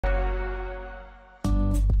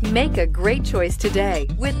Make a great choice today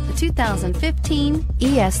with the 2015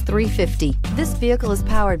 ES350. This vehicle is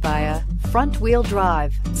powered by a front-wheel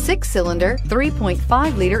drive, 6-cylinder,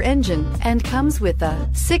 3.5-liter engine, and comes with a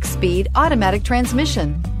 6-speed automatic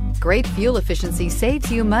transmission. Great fuel efficiency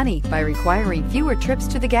saves you money by requiring fewer trips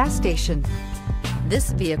to the gas station.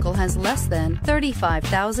 This vehicle has less than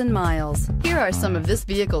 35,000 miles. Here are some of this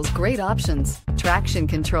vehicle's great options: traction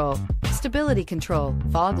control, stability control,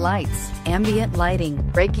 fog lights, ambient lighting,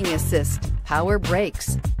 braking assist, power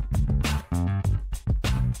brakes.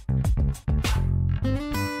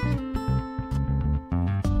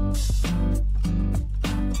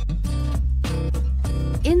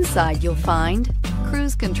 Inside you'll find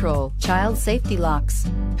cruise control, child safety locks,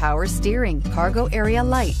 power steering, cargo area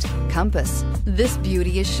light, compass. This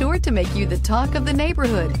beauty is sure to make you the talk of the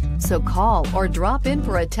neighborhood. So call or drop in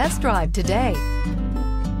for a test drive today.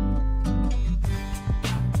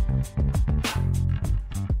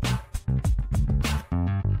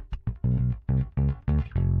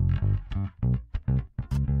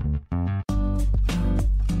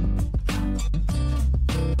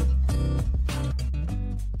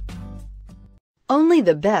 Only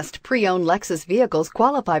the best pre-owned Lexus vehicles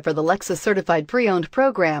qualify for the Lexus Certified Pre-Owned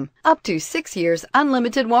program. Up to 6 years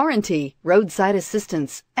unlimited warranty, roadside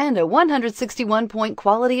assistance, and a 161-point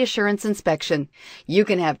quality assurance inspection. You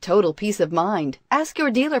can have total peace of mind. Ask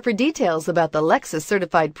your dealer for details about the Lexus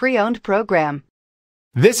Certified Pre-Owned program.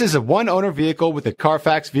 This is a one-owner vehicle with a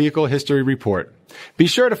Carfax Vehicle History Report. Be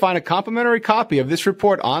sure to find a complimentary copy of this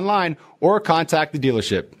report online or contact the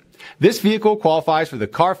dealership. This vehicle qualifies for the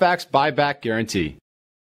Carfax Buyback Guarantee.